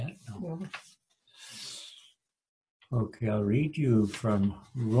Okay, I'll read you from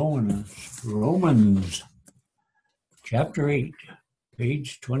Romans chapter 8,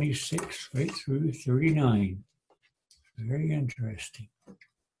 page 26, right through 39. Very interesting.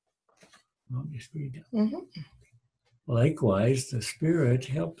 I'll just read it. Mm-hmm. Likewise, the Spirit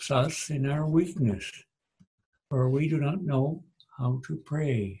helps us in our weakness, for we do not know how to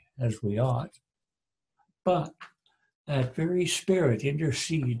pray as we ought. But that very Spirit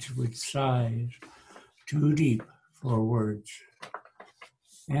intercedes with sighs too deep for words.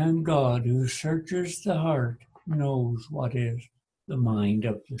 And God, who searches the heart, knows what is the mind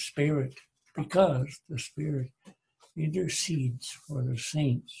of the Spirit, because the Spirit intercedes for the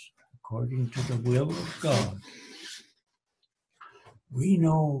saints according to the will of God. We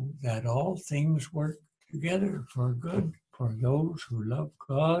know that all things work together for good for those who love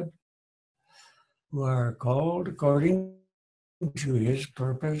God, who are called according to his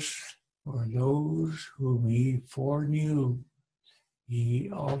purpose. For those whom he foreknew, he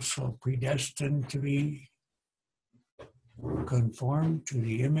also predestined to be conformed to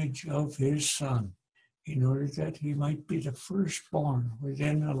the image of his Son, in order that he might be the firstborn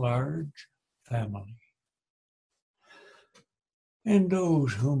within a large family. And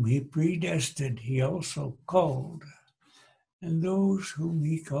those whom he predestined, he also called. And those whom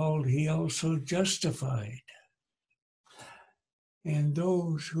he called, he also justified. And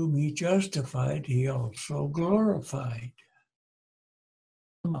those whom he justified, he also glorified.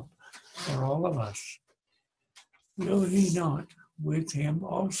 For all of us, will he not with him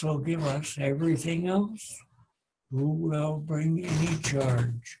also give us everything else? Who will bring any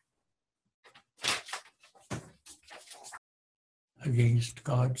charge against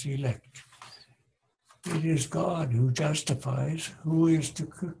God's elect? It is God who justifies. Who is to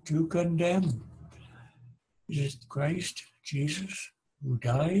condemn? Is it Christ Jesus who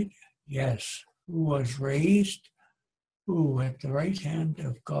died? Yes. Who was raised? Who at the right hand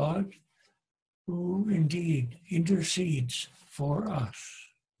of God? Who indeed intercedes for us?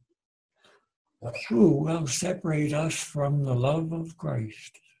 Who will separate us from the love of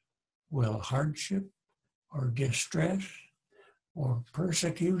Christ? Will hardship or distress or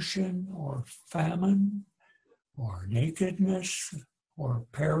persecution or famine or nakedness or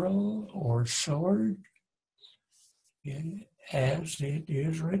peril or sword? As it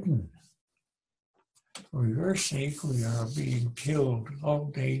is written, for your sake we are being killed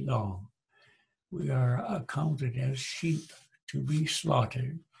all day long. We are accounted as sheep to be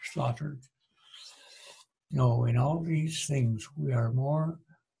slaughtered. No, in all these things we are more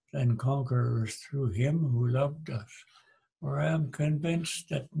than conquerors through him who loved us. For I am convinced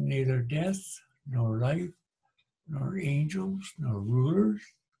that neither death, nor life, nor angels, nor rulers,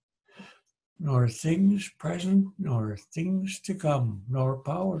 nor things present, nor things to come, nor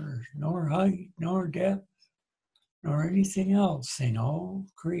powers, nor height, nor depth, nor anything else in all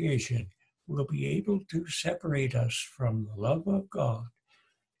creation will be able to separate us from the love of God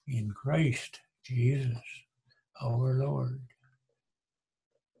in Christ Jesus, our Lord.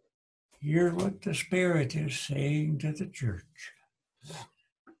 Hear what the Spirit is saying to the church.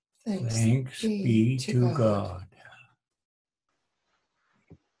 Thanks be to God.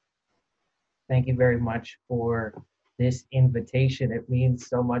 Thank you very much for this invitation. It means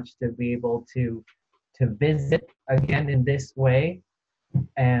so much to be able to visit again in this way,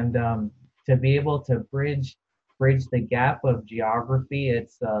 and to be able to bridge the gap of geography.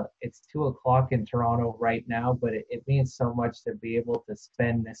 It's 2:00 in Toronto right now, but it means so much to be able to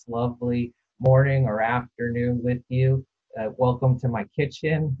spend this lovely morning or afternoon with you. Welcome to my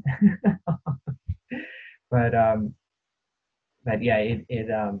kitchen. but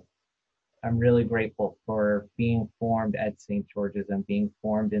yeah, I'm really grateful for being formed at St. George's and being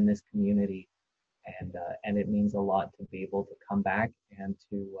formed in this community, and it means a lot to be able to come back and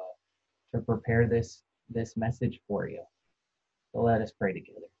to prepare this message for you. So let us pray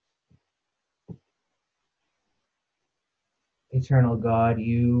together. Eternal God,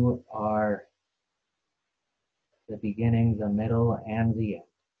 you are the beginning, the middle, and the end.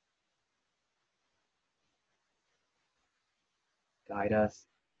 Guide us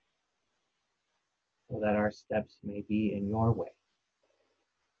so that our steps may be in your way.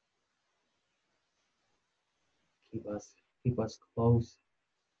 Keep us close,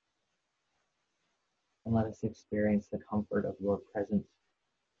 and let us experience the comfort of your presence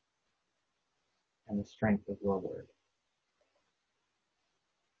and the strength of your word.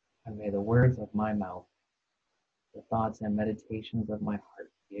 And may the words of my mouth, the thoughts and meditations of my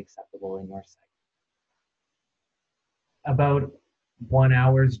heart be acceptable in your sight. About 1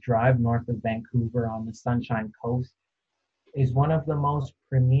 hour's drive north of Vancouver on the Sunshine Coast is one of the most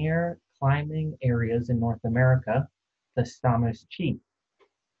premier climbing areas in North America, the stum is cheap.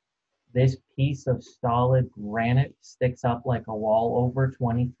 This piece of solid granite sticks up like a wall over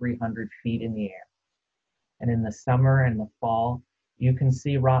 2,300 feet in the air. And in the summer and the fall, you can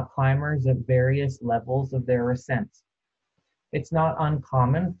see rock climbers at various levels of their ascents. It's not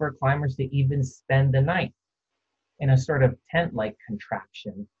uncommon for climbers to even spend the night in a sort of tent-like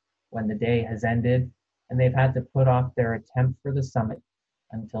contraption when the day has ended and they've had to put off their attempt for the summit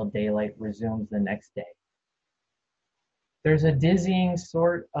until daylight resumes the next day. There's a dizzying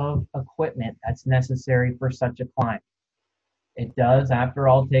sort of equipment that's necessary for such a climb. It does, after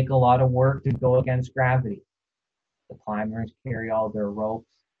all, take a lot of work to go against gravity. The climbers carry all their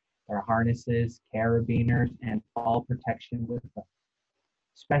ropes, their harnesses, carabiners, and fall protection with them,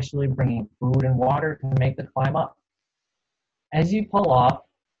 especially bringing food and water to make the climb up. As you pull off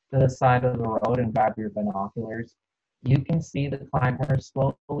to the side of the road and grab your binoculars, you can see the climbers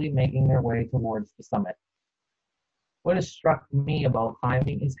slowly making their way towards the summit. What has struck me about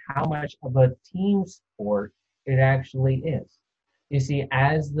climbing is how much of a team sport it actually is. You see,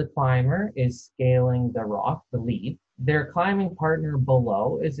 as the climber is scaling the rock, the lead, their climbing partner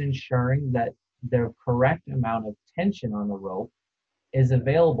below is ensuring that the correct amount of tension on the rope is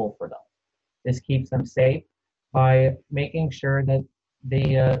available for them. This keeps them safe by making sure that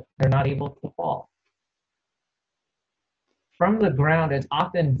they're not able to fall. From the ground, it's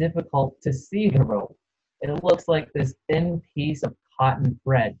often difficult to see the rope. It looks like this thin piece of cotton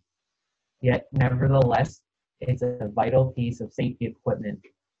thread, yet nevertheless, it's a vital piece of safety equipment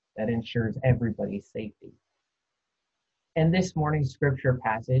that ensures everybody's safety. In this morning's scripture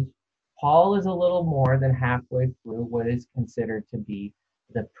passage, Paul is a little more than halfway through what is considered to be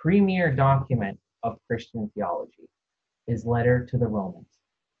the premier document of Christian theology, his letter to the Romans.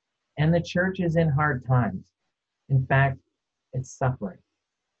 And the church is in hard times. In fact, it's suffering.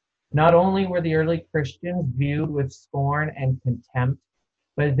 Not only were the early Christians viewed with scorn and contempt,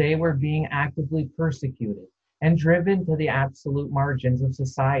 but they were being actively persecuted and driven to the absolute margins of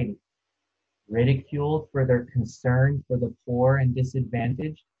society, ridiculed for their concern for the poor and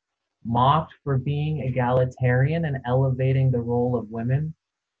disadvantaged, mocked for being egalitarian and elevating the role of women,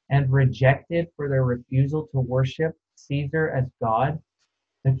 and rejected for their refusal to worship Caesar as God.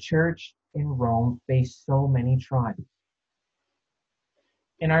 The church in Rome faced so many trials.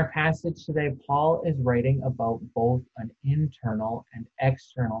 In our passage today, Paul is writing about both an internal and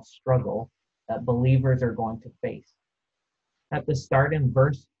external struggle that believers are going to face. At the start in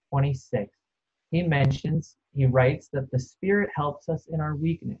verse 26, he writes that the Spirit helps us in our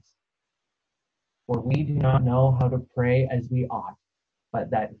weakness. For we do not know how to pray as we ought,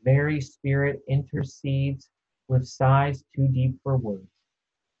 but that very Spirit intercedes with sighs too deep for words.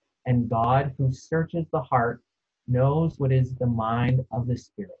 And God, who searches the heart, knows what is the mind of the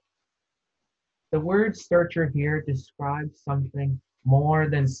Spirit. The word searcher here describes something more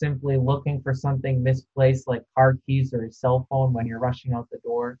than simply looking for something misplaced like car keys or a cell phone when you're rushing out the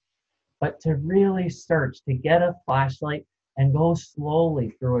door, but to really search, to get a flashlight and go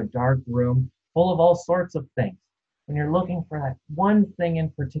slowly through a dark room full of all sorts of things when you're looking for that one thing in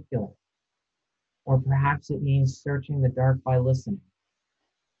particular. Or perhaps it means searching the dark by listening.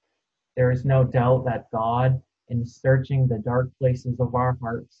 There is no doubt that God, in searching the dark places of our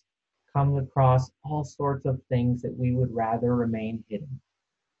hearts, comes across all sorts of things that we would rather remain hidden.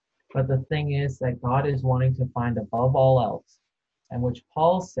 But the thing is that God is wanting to find above all else, and which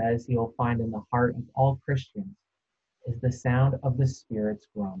Paul says he will find in the heart of all Christians, is the sound of the Spirit's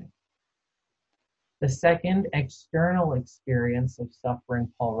groaning. The second external experience of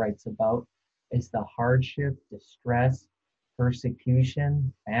suffering Paul writes about is the hardship, distress,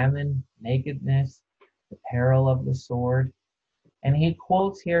 persecution, famine, nakedness, the peril of the sword. And he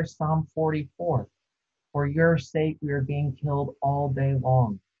quotes here Psalm 44, "For your sake we are being killed all day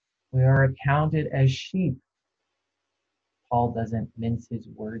long. We are accounted as sheep." Paul doesn't mince his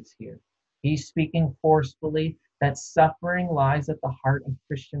words here. He's speaking forcefully that suffering lies at the heart of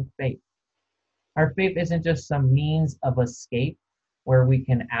Christian faith. Our faith isn't just some means of escape where we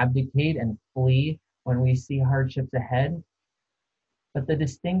can abdicate and flee when we see hardships ahead. But the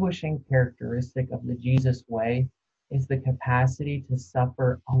distinguishing characteristic of the Jesus way is the capacity to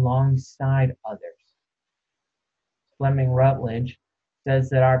suffer alongside others. Fleming Rutledge says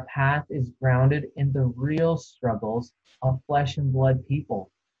that our path is grounded in the real struggles of flesh and blood people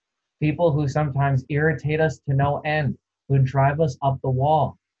who sometimes irritate us to no end, who drive us up the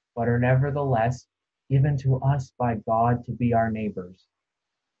wall, but are nevertheless given to us by God to be our neighbors.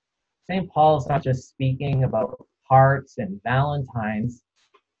 St. Paul is not just speaking about hearts and valentines,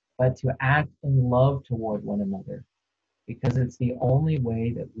 but to act in love toward one another, because it's the only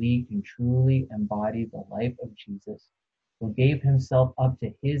way that we can truly embody the life of Jesus who gave himself up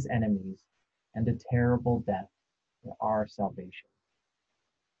to his enemies and a terrible death for our salvation.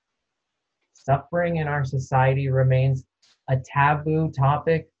 Suffering in our society remains a taboo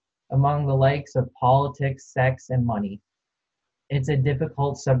topic among the likes of politics, sex, and money. It's a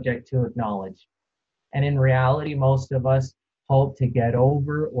difficult subject to acknowledge, and in reality, most of us hope to get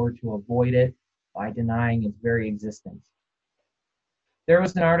over or to avoid it by denying its very existence. There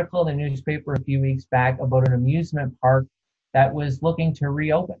was an article in the newspaper a few weeks back about an amusement park that was looking to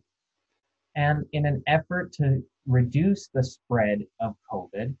reopen. And in an effort to reduce the spread of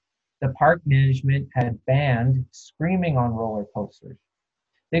COVID, the park management had banned screaming on roller coasters.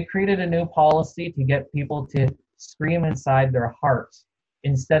 They created a new policy to get people to scream inside their hearts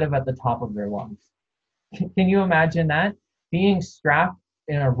instead of at the top of their lungs. Can you imagine that? Being strapped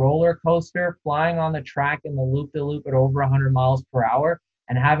in a roller coaster, flying on the track in the loop-de-loop at over 100 miles per hour,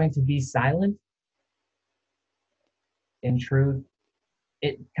 and having to be silent? In truth,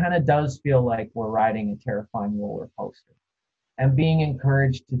 it kind of does feel like we're riding a terrifying roller coaster and being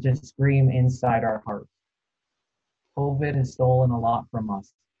encouraged to just scream inside our hearts. COVID has stolen a lot from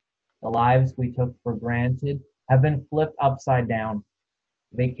us. The lives we took for granted have been flipped upside down.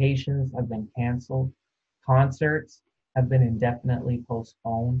 Vacations have been canceled. Concerts have been indefinitely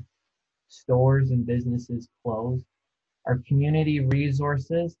postponed. Stores and businesses closed. Our community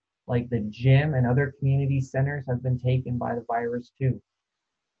resources, like the gym and other community centers, have been taken by the virus too.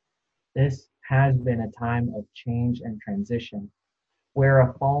 This has been a time of change and transition, where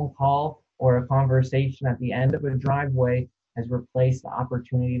a phone call or a conversation at the end of a driveway has replaced the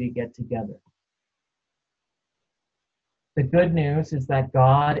opportunity to get together. The good news is that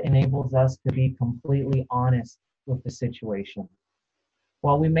God enables us to be completely honest with the situation.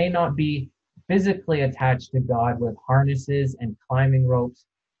 While we may not be physically attached to God with harnesses and climbing ropes,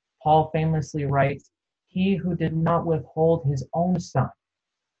 Paul famously writes, "He who did not withhold his own son,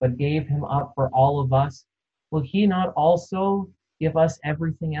 but gave him up for all of us, will he not also give us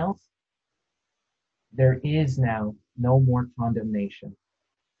everything else?" There is now no more condemnation.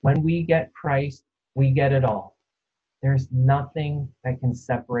 When we get Christ, we get it all. There's nothing that can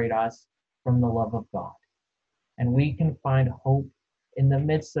separate us from the love of God. And we can find hope in the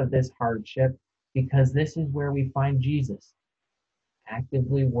midst of this hardship because this is where we find Jesus,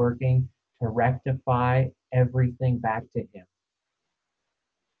 actively working to rectify everything back to him.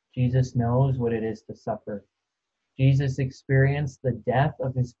 Jesus knows what it is to suffer. Jesus experienced the death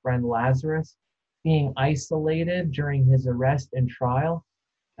of his friend Lazarus, being isolated during his arrest and trial,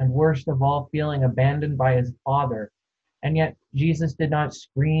 and worst of all, feeling abandoned by his Father. And yet, Jesus did not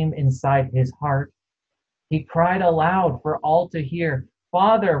scream inside his heart. He cried aloud for all to hear,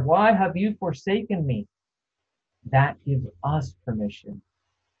 "Father, why have you forsaken me?" That gives us permission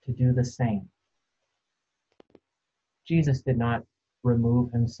to do the same. Jesus did not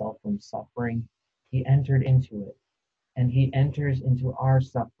remove himself from suffering. He entered into it, and he enters into our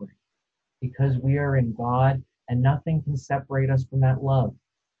suffering because we are in God and nothing can separate us from that love.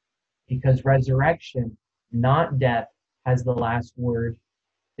 Because resurrection, not death, has the last word.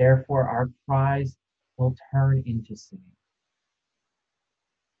 Therefore, our cries will turn into singing.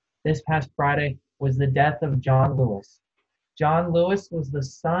 This past Friday was the death of John Lewis. John Lewis was the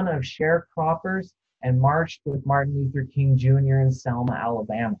son of sharecroppers and marched with Martin Luther King Jr. in Selma,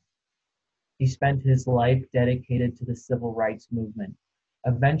 Alabama. He spent his life dedicated to the civil rights movement,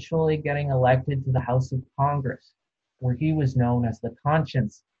 eventually getting elected to the House of Congress, where he was known as the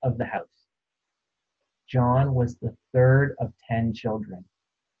conscience of the House. John was the third of 10 children,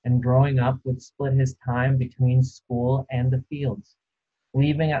 and growing up would split his time between school and the fields,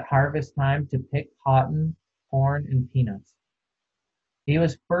 leaving at harvest time to pick cotton, corn, and peanuts. He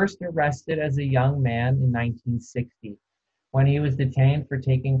was first arrested as a young man in 1960 when he was detained for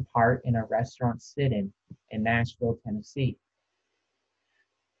taking part in a restaurant sit-in in Nashville, Tennessee.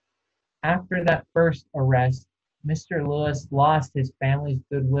 After that first arrest, Mr. Lewis lost his family's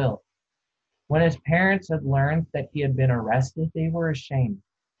goodwill. When his parents had learned that he had been arrested, they were ashamed.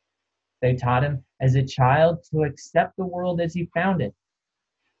 They taught him as a child to accept the world as he found it.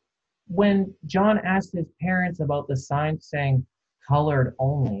 When John asked his parents about the sign saying "colored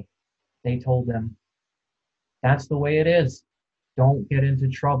only," they told him, "That's the way it is. Don't get into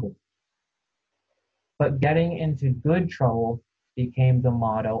trouble." But getting into good trouble became the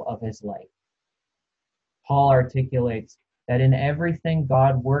motto of his life. Paul articulates that in everything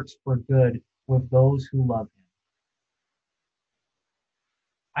God works for good with those who love him.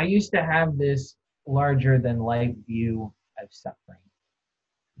 I used to have this larger than life view of suffering,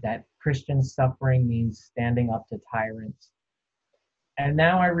 that Christian suffering means standing up to tyrants. And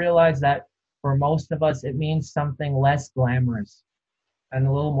now I realize that For most of us, it means something less glamorous and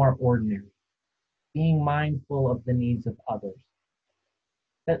a little more ordinary, being mindful of the needs of others.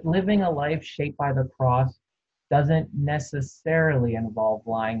 That living a life shaped by the cross doesn't necessarily involve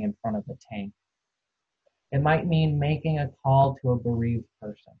lying in front of a tank. It might mean making a call to a bereaved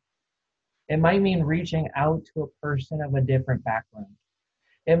person. It might mean reaching out to a person of a different background.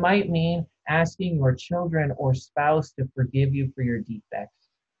 It might mean asking your children or spouse to forgive you for your defects.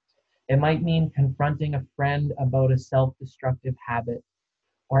 It might mean confronting a friend about a self-destructive habit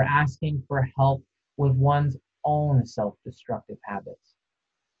or asking for help with one's own self-destructive habits.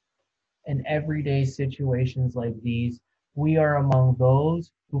 In everyday situations like these, we are among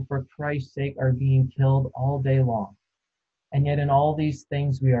those who for Christ's sake are being killed all day long. And yet in all these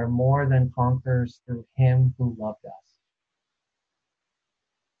things, we are more than conquerors through him who loved us.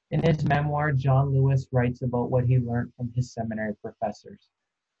 In his memoir, John Lewis writes about what he learned from his seminary professors.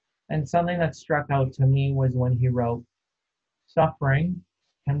 And something that struck out to me was when he wrote, "Suffering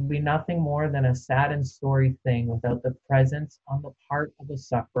can be nothing more than a sad and sorry thing without the presence on the part of the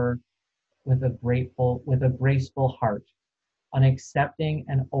sufferer with a graceful heart, an accepting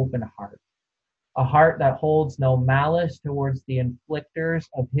and open heart, a heart that holds no malice towards the inflictors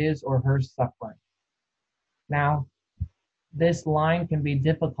of his or her suffering." Now, this line can be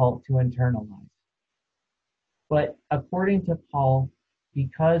difficult to internalize. But according to Paul,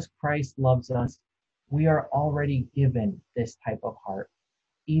 because Christ loves us, we are already given this type of heart,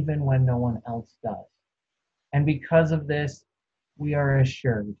 even when no one else does. And because of this, we are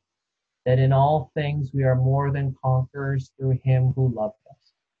assured that in all things we are more than conquerors through him who loved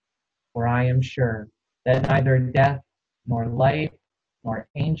us. For I am sure that neither death, nor life, nor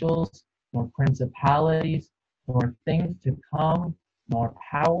angels, nor principalities, nor things to come, nor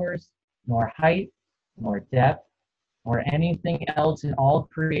powers, nor height, nor depth, nor anything else in all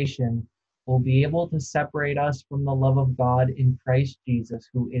creation will be able to separate us from the love of God in Christ Jesus,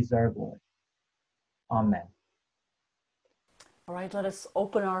 who is our Lord. Amen. All right, let us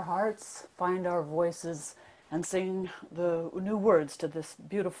open our hearts, find our voices, and sing the new words to this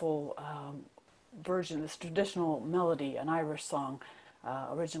beautiful version, this traditional melody, an Irish song,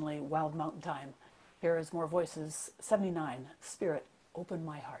 originally Wild Mountain Time. Here is More Voices, 79, Spirit, Open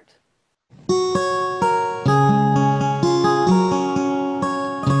My Heart.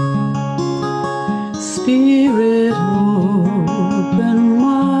 Spirit, open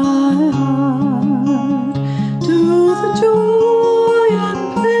my heart to the joy and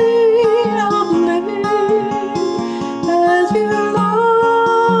pain of living. As you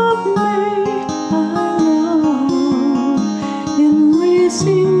love me, I love in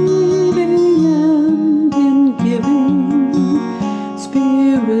receiving and in giving.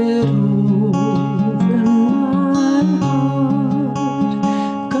 Spirit, open my heart.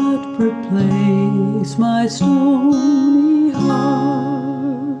 God, replace my stony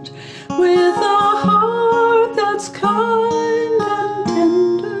heart with a heart that's kind and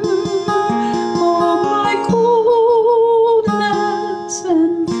tender. All my coldness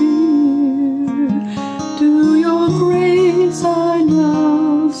and fear, to your grace I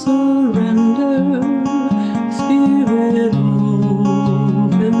now surrender. Spirit,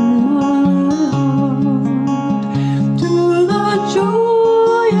 open my heart to the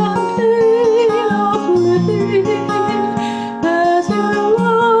joy and pain of living. As you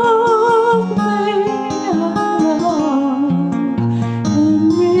love me, I love in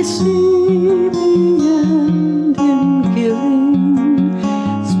receiving and in giving.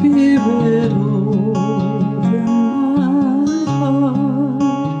 Spirit, open my heart.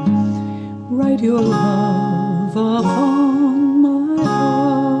 Write your love upon my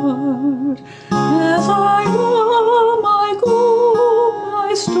heart as I go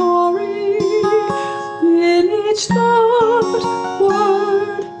my story. In each thought,